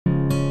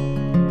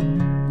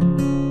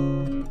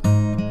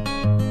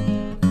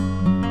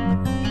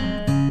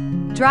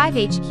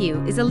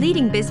DriveHQ is a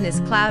leading business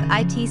cloud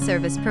IT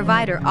service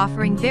provider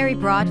offering very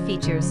broad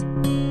features.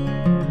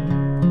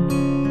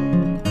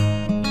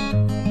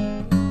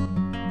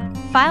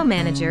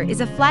 FileManager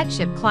is a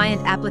flagship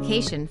client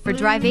application for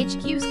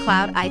DriveHQ's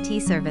cloud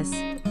IT service.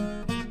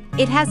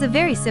 It has a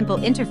very simple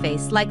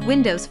interface like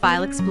Windows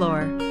File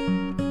Explorer.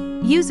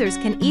 Users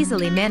can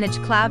easily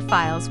manage cloud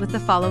files with the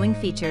following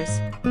features.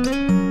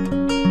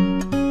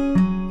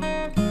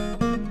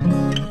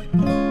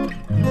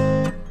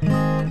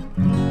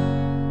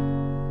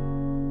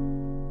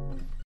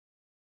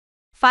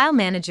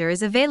 FileManager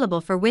is available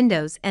for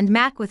Windows and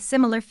Mac with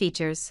similar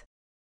features.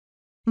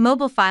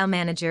 Mobile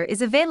FileManager is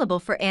available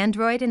for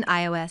Android and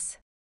iOS.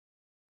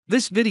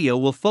 This video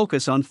will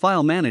focus on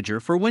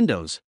FileManager for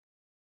Windows.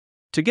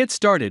 To get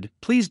started,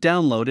 please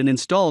download and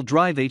install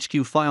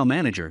DriveHQ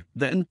FileManager,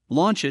 then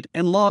launch it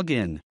and log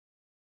in.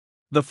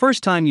 The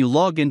first time you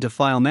log into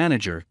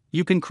FileManager,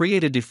 you can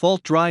create a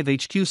default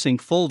DriveHQ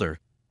sync folder.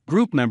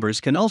 Group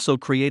members can also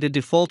create a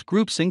default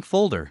group sync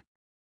folder.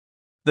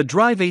 The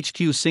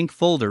DriveHQ sync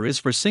folder is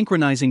for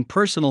synchronizing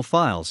personal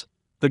files.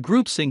 The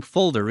group sync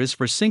folder is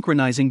for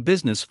synchronizing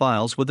business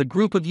files with a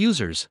group of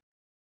users.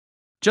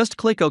 Just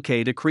click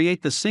OK to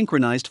create the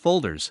synchronized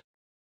folders.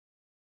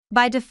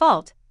 By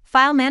default,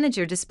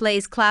 FileManager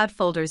displays cloud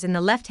folders in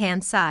the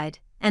left-hand side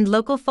and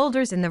local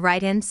folders in the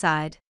right-hand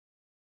side.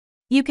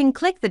 You can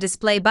click the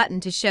display button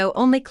to show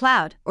only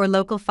cloud or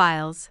local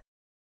files.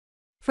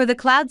 For the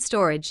cloud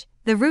storage,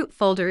 the root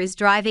folder is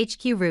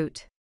DriveHQ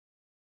Root.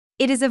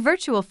 It is a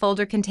virtual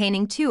folder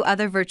containing two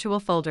other virtual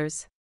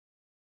folders.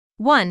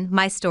 1.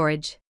 My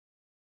Storage.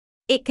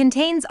 It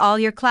contains all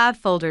your cloud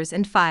folders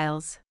and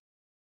files.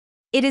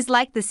 It is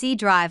like the C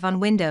drive on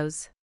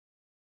Windows.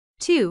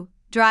 2.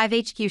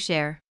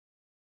 DriveHQShare.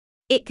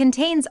 It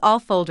contains all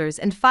folders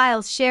and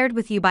files shared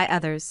with you by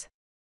others.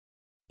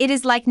 It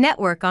is like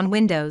Network on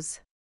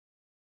Windows.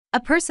 A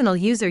personal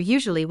user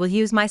usually will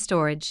use My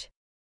Storage.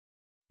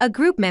 A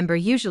group member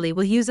usually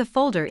will use a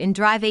folder in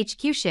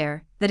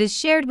DriveHQShare that is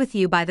shared with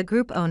you by the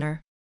group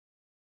owner.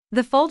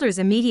 The folders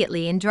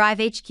immediately in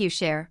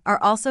DriveHQShare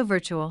are also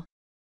virtual.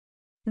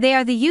 They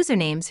are the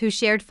usernames who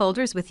shared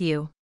folders with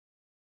you.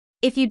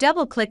 If you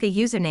double-click a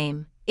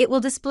username, it will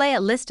display a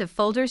list of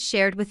folders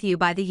shared with you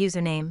by the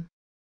username.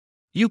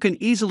 You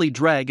can easily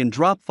drag and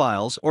drop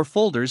files or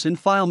folders in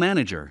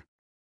FileManager.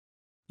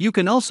 You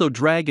can also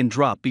drag and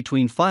drop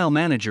between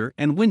FileManager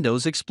and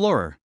Windows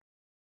Explorer.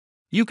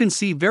 You can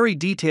see very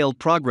detailed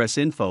progress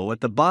info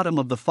at the bottom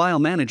of the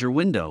FileManager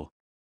window.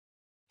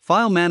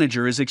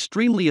 FileManager is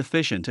extremely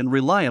efficient and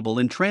reliable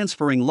in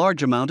transferring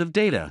large amount of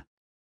data.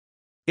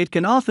 It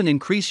can often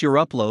increase your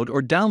upload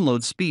or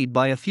download speed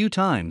by a few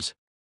times.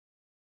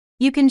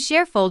 You can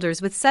share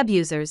folders with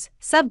sub-users,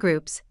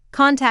 subgroups,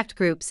 contact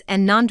groups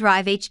and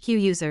non-DriveHQ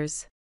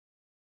users.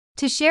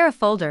 To share a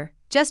folder,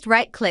 just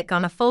right-click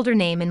on a folder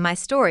name in My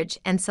Storage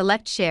and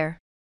select Share.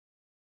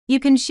 You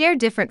can share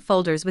different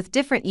folders with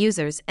different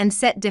users and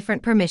set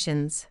different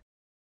permissions.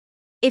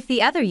 If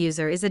the other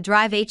user is a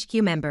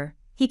DriveHQ member,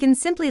 he can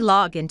simply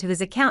log into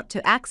his account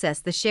to access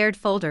the shared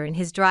folder in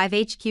his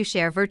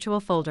DriveHQShare virtual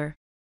folder.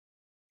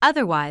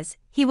 Otherwise,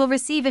 he will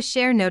receive a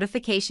share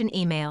notification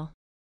email.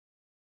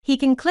 He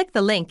can click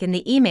the link in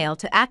the email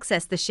to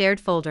access the shared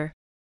folder.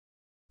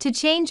 To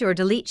change or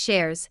delete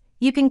shares,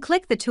 you can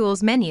click the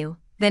Tools menu,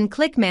 then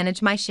click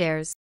Manage My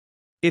Shares.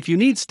 If you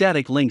need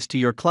static links to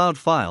your cloud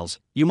files,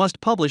 you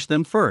must publish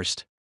them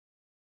first.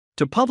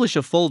 To publish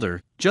a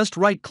folder, just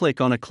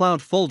right-click on a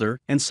cloud folder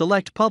and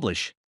select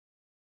Publish.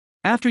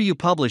 After you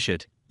publish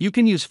it, you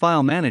can use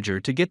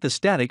FileManager to get the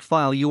static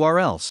file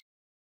URLs.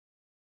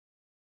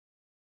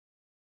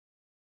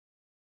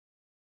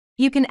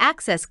 You can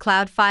access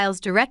cloud files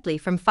directly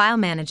from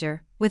FileManager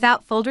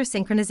without folder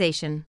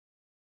synchronization.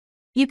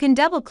 You can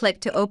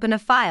double-click to open a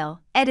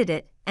file, edit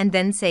it, and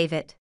then save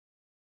it.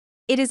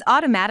 It is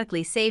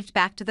automatically saved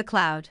back to the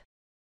cloud.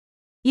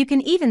 You can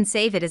even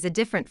save it as a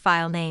different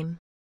file name.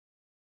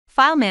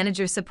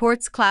 FileManager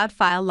supports cloud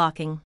file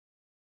locking.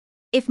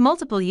 If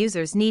multiple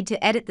users need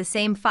to edit the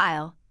same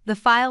file, the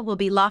file will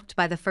be locked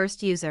by the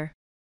first user.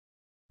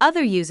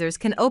 Other users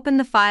can open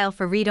the file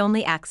for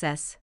read-only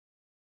access.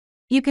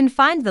 You can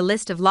find the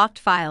list of locked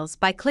files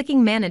by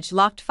clicking Manage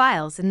Locked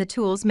Files in the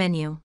Tools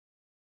menu.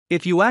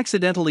 If you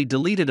accidentally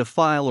deleted a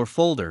file or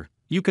folder,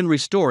 you can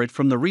restore it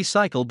from the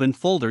Recycle Bin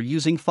folder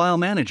using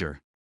FileManager.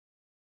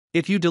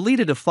 If you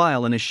deleted a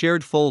file in a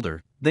shared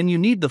folder, then you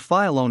need the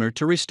file owner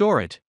to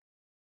restore it.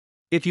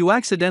 If you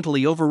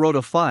accidentally overwrote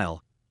a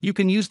file, you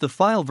can use the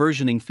file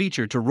versioning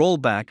feature to roll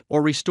back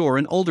or restore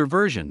an older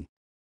version.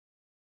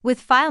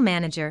 With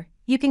FileManager,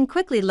 you can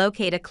quickly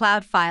locate a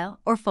cloud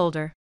file or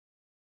folder.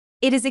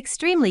 It is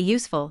extremely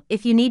useful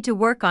if you need to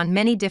work on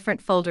many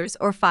different folders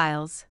or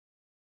files.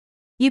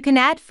 You can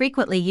add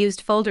frequently used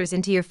folders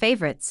into your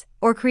favorites,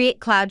 or create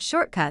cloud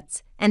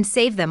shortcuts and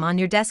save them on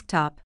your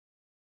desktop.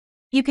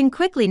 You can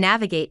quickly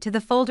navigate to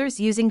the folders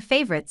using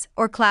favorites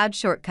or cloud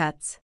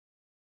shortcuts.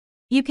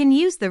 You can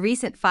use the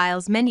Recent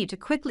Files menu to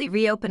quickly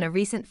reopen a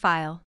recent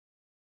file.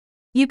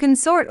 You can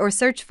sort or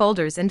search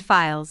folders and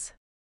files.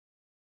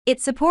 It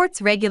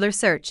supports regular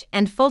search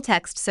and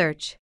full-text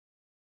search.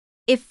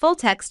 If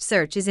full-text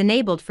search is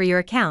enabled for your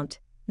account,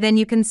 then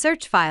you can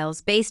search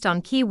files based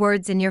on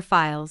keywords in your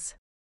files.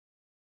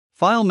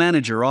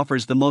 FileManager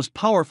offers the most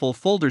powerful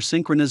folder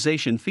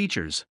synchronization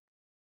features.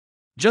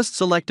 Just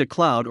select a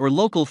cloud or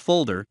local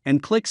folder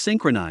and click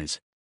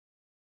Synchronize.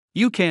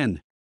 You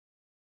can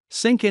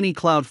sync any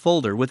cloud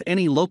folder with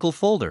any local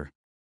folder.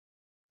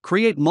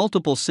 Create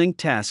multiple sync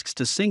tasks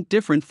to sync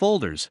different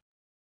folders.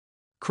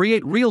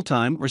 Create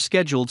real-time or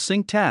scheduled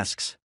sync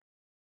tasks.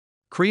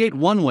 Create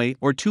one-way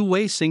or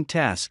two-way sync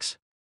tasks.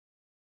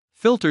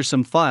 Filter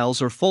some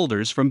files or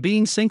folders from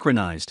being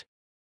synchronized.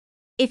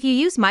 If you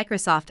use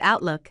Microsoft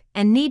Outlook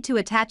and need to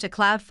attach a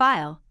cloud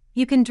file,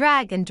 you can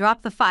drag and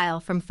drop the file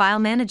from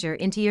FileManager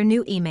into your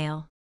new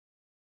email.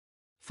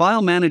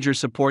 FileManager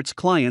supports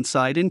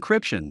client-side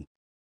encryption.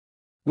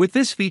 With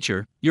this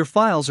feature, your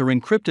files are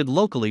encrypted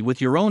locally with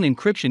your own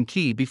encryption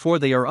key before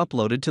they are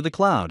uploaded to the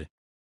cloud.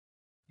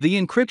 The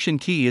encryption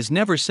key is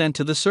never sent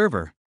to the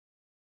server.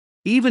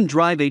 Even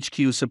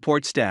DriveHQ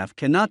support staff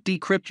cannot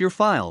decrypt your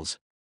files.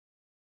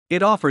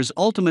 It offers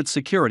ultimate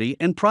security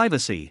and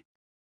privacy.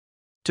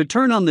 To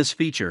turn on this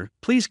feature,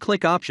 please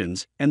click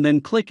Options and then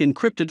click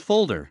Encrypted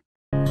Folder.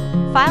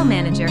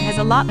 FileManager has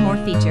a lot more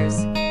features.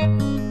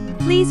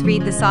 Please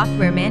read the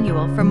software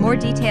manual for more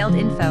detailed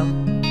info.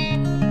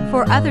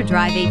 For other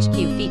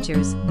DriveHQ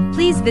features,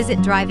 please visit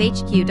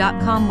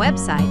DriveHQ.com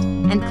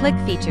website and click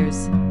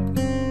Features.